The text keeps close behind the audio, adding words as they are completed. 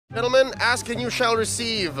Gentlemen, ask and you shall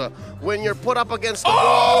receive. When you're put up against the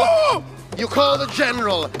wall, you call the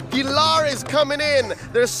general. DLAR is coming in.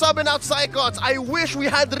 They're subbing out Psychots. I wish we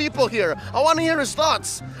had Ripo here. I want to hear his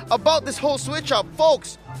thoughts about this whole switch up.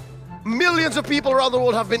 Folks, millions of people around the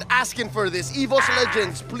world have been asking for this. Evos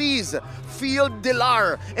Legends, please field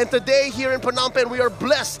DLAR. And today here in Phnom Penh, we are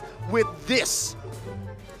blessed with this.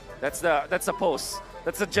 That's the post.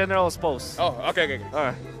 That's the general's post. Oh, okay. All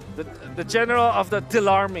right. The general of the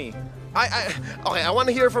DLAR army. Okay, I want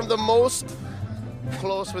to hear from the most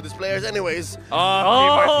close with his players. Anyways.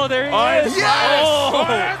 Oh, there he is. Yes! Oh,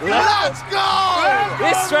 let's go!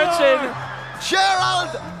 He's stretching. Gerald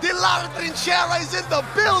DLAR Trinchera is in the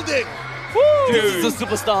building. Woo! This is a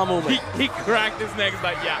superstar moment. He cracked his neck. He's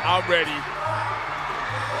like, yeah, I'm ready.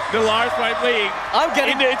 DLAR's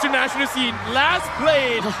playing in the international scene. Last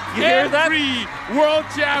played every World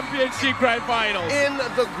Championship Grand Finals. In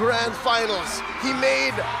the Grand Finals, he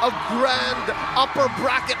made a grand upper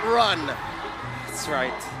bracket run. That's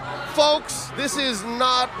right. Folks, this is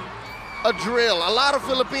not a drill. A lot of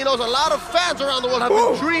Filipinos, a lot of fans around the world have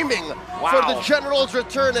been dreaming for the General's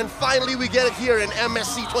return, and finally we get it here in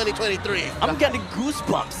MSC 2023. I'm getting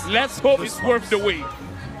goosebumps. Let's hope it's worth the wait.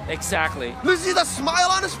 Exactly. Let's see the smile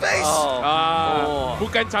on his face.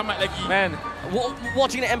 Bukan camat lagi. Man,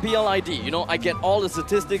 watching the Mpl Id, you know, I get all the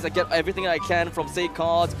statistics, I get everything I can from say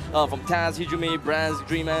cards, from Taz, Hijumi, Brands,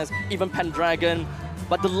 Dreamers, even Pendragon.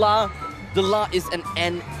 But DLAR is an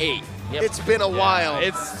NA. Yep. It's been a while.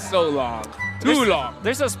 It's so long. Too long.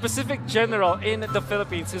 There's a specific general in the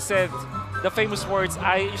Philippines who said the famous words,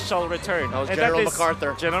 "I shall return." That was and General that is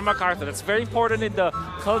MacArthur. General MacArthur. That's very important in the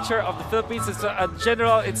culture of the Philippines. It's a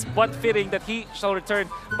general. It's but fitting that he shall return.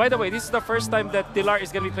 By the way, this is the first time that DLAR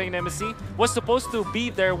is going to be playing MSC. Was supposed to be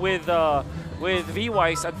there with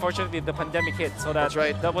VWise. Unfortunately, the pandemic hit, so That's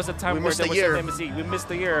right. that was the time We where missed there a was year. an MSC. We missed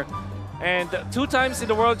the year. And 2 times in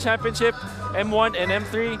the World Championship, M1 and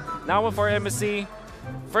M3. Now for MSC.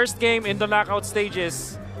 First game in the knockout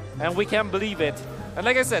stages, and we can't believe it. And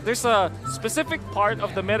like I said, there's a specific part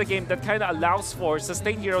of the metagame that kind of allows for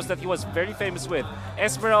sustained heroes that he was very famous with.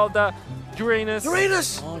 Esmeralda, Uranus,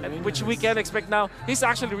 which we can expect now. He's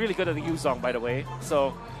actually really good at the Yuzong, by the way.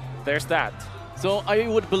 So there's that. So I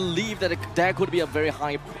would believe that there could be a very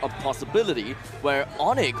high possibility where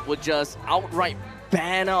Onic would just outright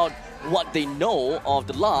ban out what they know of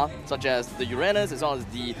DLAR, such as the Uranus as well as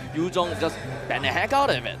the Yuzong, just ban the heck out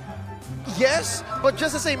of it. Yes, but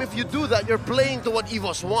just the same, if you do that, you're playing to what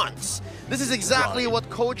Evos wants. This is exactly what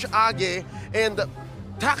Coach Age and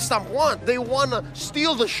Taxstamp want. They want to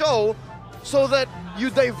steal the show so that you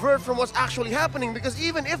divert from what's actually happening, because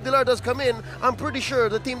even if DLAR does come in, I'm pretty sure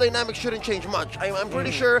the team dynamic shouldn't change much. I'm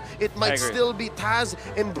pretty sure it might still be Taz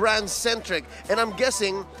and Brand-centric. And I'm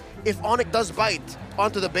guessing if Onic does bite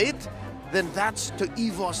onto the bait, then that's to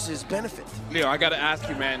Evos' benefit. Leo, I gotta ask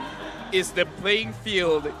you, man. Is the playing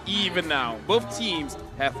field even now? Both teams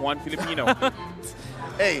have one Filipino.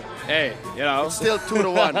 Hey, you know. it's still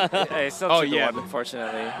 2-1. Hey, it's still 2-1,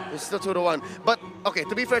 unfortunately. It's still 2-1. But, okay,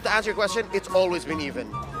 to be fair, to answer your question, it's always been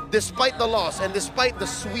even. Despite the loss and despite the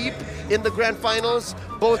sweep in the Grand Finals,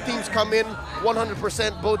 both teams come in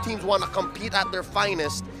 100%. Both teams want to compete at their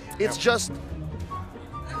finest. It's just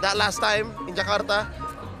that last time in Jakarta,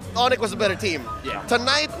 Onic was a better team. Yeah.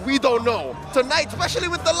 Tonight, we don't know. Tonight, especially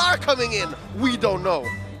with DLAR coming in, we don't know.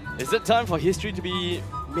 Is it time for history to be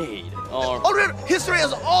made? Or History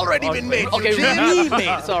has already been made. Okay, Eugene.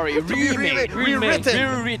 remade. Sorry, remade.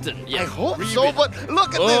 Rewritten. Yeah. I hope so, but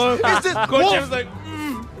look at this. Coach was like,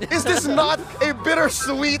 Is this not a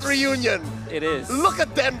bittersweet reunion? It is. Look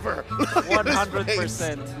at Denver. Look at his face.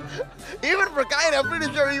 100%. Even for Kaine, I'm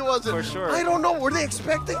pretty sure he wasn't. For sure. I don't know. Were they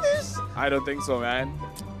expecting this? I don't think so, man.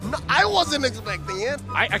 No, I wasn't expecting it.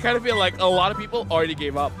 I kind of feel like a lot of people already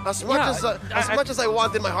gave up. As much as I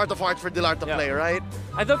want in my heart of hearts for DLAR to play, right?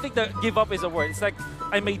 I don't think that give up is a word. It's like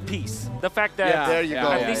I made peace. The fact that There you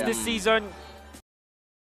go. at least this season,